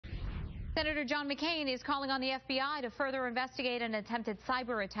Senator John McCain is calling on the FBI to further investigate an attempted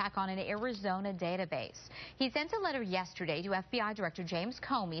cyber attack on an Arizona database. He sent a letter yesterday to FBI Director James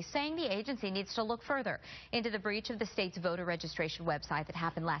Comey saying the agency needs to look further into the breach of the state's voter registration website that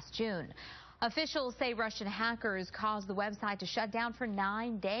happened last June. Officials say Russian hackers caused the website to shut down for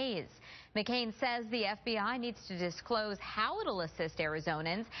 9 days. McCain says the FBI needs to disclose how it'll assist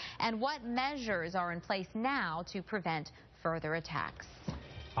Arizonans and what measures are in place now to prevent further attacks.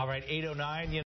 All right, 8:09.